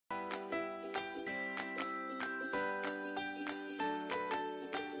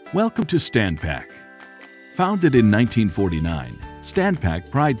Welcome to Stanpac. Founded in 1949, Stanpac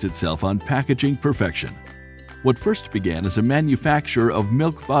prides itself on packaging perfection. What first began as a manufacturer of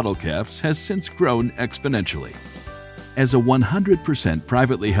milk bottle caps has since grown exponentially. As a 100%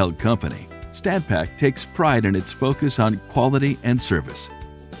 privately held company, Stanpac takes pride in its focus on quality and service.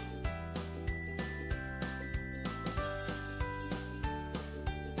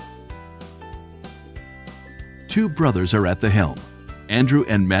 Two brothers are at the helm, Andrew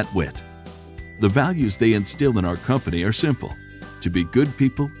and Matt Witt. The values they instill in our company are simple: to be good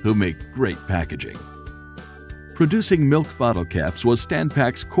people who make great packaging. Producing milk bottle caps was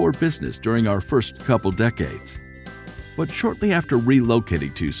Stanpac's core business during our first couple decades. But shortly after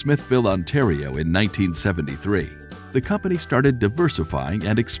relocating to Smithville, Ontario in 1973, the company started diversifying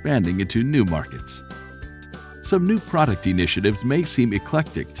and expanding into new markets. Some new product initiatives may seem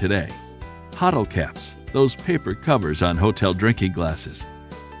eclectic today. Huddle caps, those paper covers on hotel drinking glasses,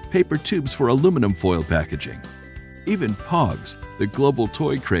 paper tubes for aluminum foil packaging, even Pogs, the global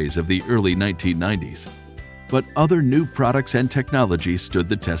toy craze of the early 1990s. But other new products and technologies stood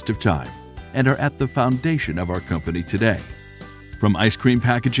the test of time and are at the foundation of our company today. From ice cream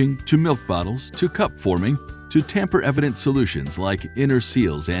packaging to milk bottles to cup forming to tamper-evident solutions like inner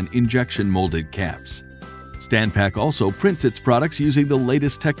seals and injection molded caps. Stanpac also prints its products using the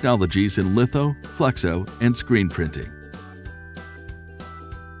latest technologies in litho, flexo, and screen printing.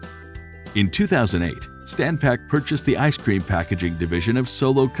 In 2008, Stanpac purchased the ice cream packaging division of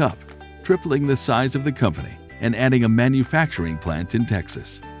Solo Cup, tripling the size of the company and adding a manufacturing plant in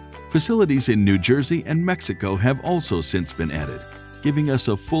Texas. Facilities in New Jersey and Mexico have also since been added, giving us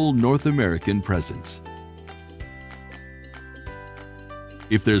a full North American presence.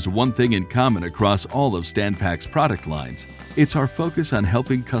 If there's one thing in common across all of Stanpac's product lines, it's our focus on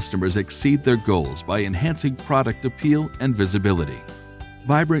helping customers exceed their goals by enhancing product appeal and visibility.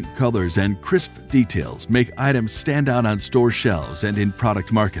 Vibrant colors and crisp details make items stand out on store shelves and in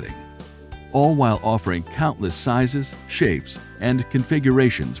product marketing, all while offering countless sizes, shapes, and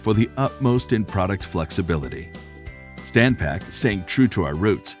configurations for the utmost in product flexibility. Stanpac, staying true to our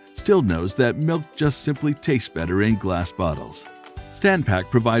roots, still knows that milk just simply tastes better in glass bottles. Stanpac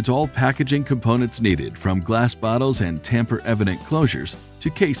provides all packaging components needed, from glass bottles and tamper-evident closures to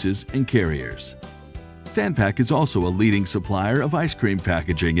cases and carriers. Stanpac is also a leading supplier of ice cream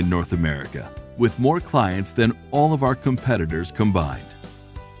packaging in North America, with more clients than all of our competitors combined.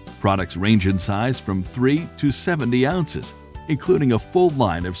 Products range in size from 3 to 70 ounces, including a full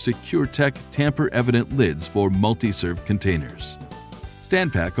line of SecureTech tamper-evident lids for multi-serve containers.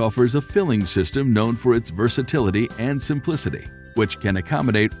 Stanpac offers a filling system known for its versatility and simplicity, which can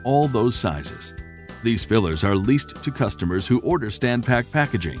accommodate all those sizes. These fillers are leased to customers who order Stanpac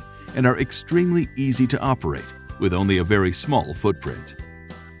packaging and are extremely easy to operate with only a very small footprint.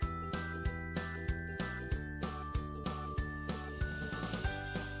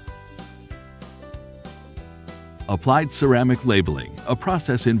 Applied ceramic labeling, a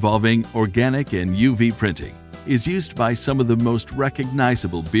process involving organic and UV printing, is used by some of the most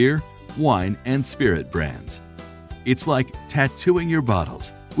recognizable beer, wine, and spirit brands. It's like tattooing your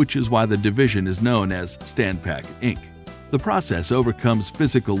bottles, which is why the division is known as Stanpac Inc. The process overcomes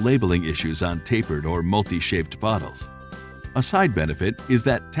physical labeling issues on tapered or multi-shaped bottles. A side benefit is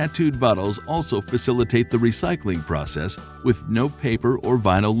that tattooed bottles also facilitate the recycling process with no paper or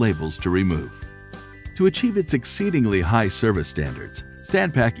vinyl labels to remove. To achieve its exceedingly high service standards,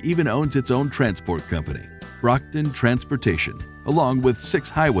 Stanpac even owns its own transport company, Brockton Transportation, along with 6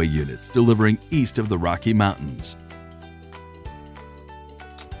 highway units delivering east of the Rocky Mountains.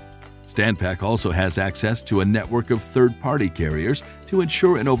 Stanpac also has access to a network of third-party carriers to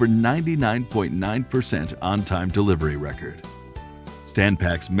ensure an over 99.9% on-time delivery record.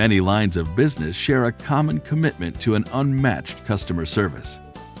 Stanpac's many lines of business share a common commitment to an unmatched customer service.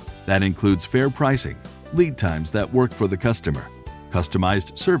 That includes fair pricing, lead times that work for the customer,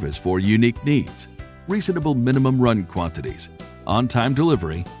 customized service for unique needs, reasonable minimum run quantities, on-time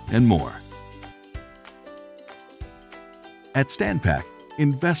delivery, and more. At Stanpac,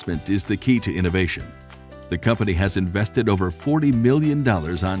 investment is the key to innovation. The company has invested over $40 million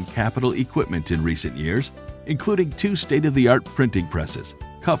on capital equipment in recent years, including 2 state-of-the-art printing presses,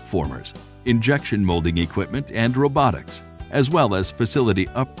 cup formers, injection molding equipment, and robotics, as well as facility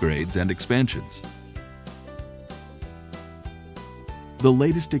upgrades and expansions. The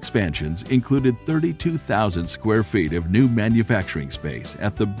latest expansions included 32,000 square feet of new manufacturing space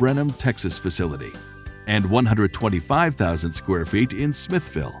at the Brenham, Texas facility, and 125,000 square feet in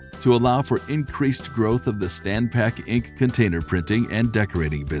Smithville, to allow for increased growth of the Stanpac ink container printing and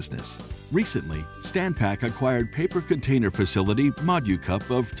decorating business. Recently, Stanpac acquired paper container facility ModuCup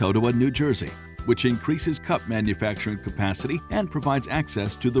of Totowa, New Jersey, which increases cup manufacturing capacity and provides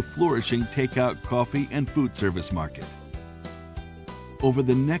access to the flourishing takeout coffee and food service market. Over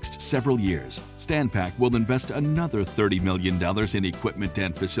the next several years, Stanpac will invest another $30 million in equipment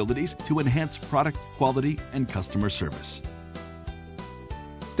and facilities to enhance product quality and customer service.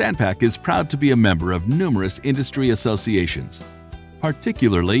 Stanpac is proud to be a member of numerous industry associations,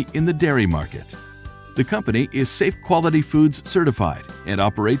 particularly in the dairy market. The company is Safe Quality Foods certified and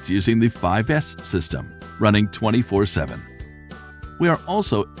operates using the 5S system, running 24/7. We are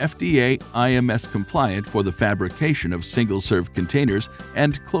also FDA IMS compliant for the fabrication of single-serve containers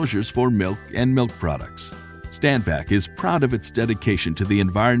and closures for milk and milk products. Stanpac is proud of its dedication to the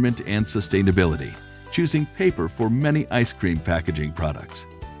environment and sustainability, choosing paper for many ice cream packaging products.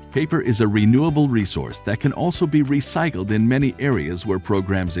 Paper is a renewable resource that can also be recycled in many areas where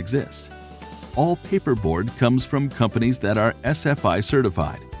programs exist. All paperboard comes from companies that are SFI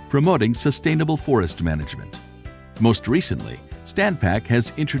certified, promoting sustainable forest management. Most recently, Stanpac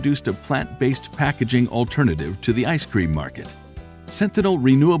has introduced a plant-based packaging alternative to the ice cream market. Sentinel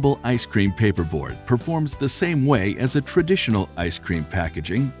Renewable Ice Cream Paperboard performs the same way as a traditional ice cream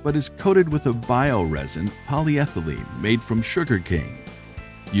packaging but is coated with a bioresin polyethylene made from sugarcane.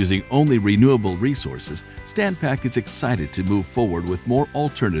 Using only renewable resources, Stanpac is excited to move forward with more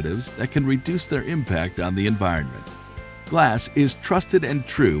alternatives that can reduce their impact on the environment. Glass is trusted and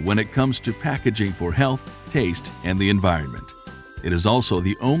true when it comes to packaging for health, taste, and the environment. It is also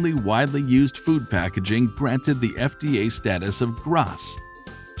the only widely used food packaging granted the FDA status of GRAS,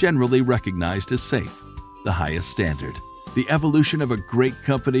 generally recognized as safe, the highest standard. The evolution of a great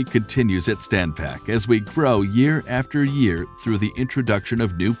company continues at Stanpac as we grow year after year through the introduction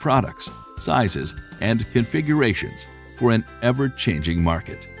of new products, sizes, and configurations for an ever-changing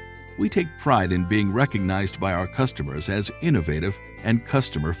market. We take pride in being recognized by our customers as innovative and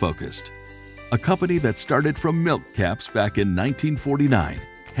customer-focused. A company that started from milk caps back in 1949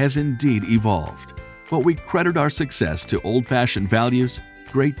 has indeed evolved, but we credit our success to old-fashioned values,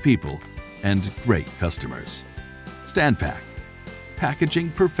 great people, and great customers. Stanpac, packaging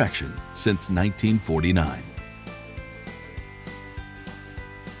perfection since 1949.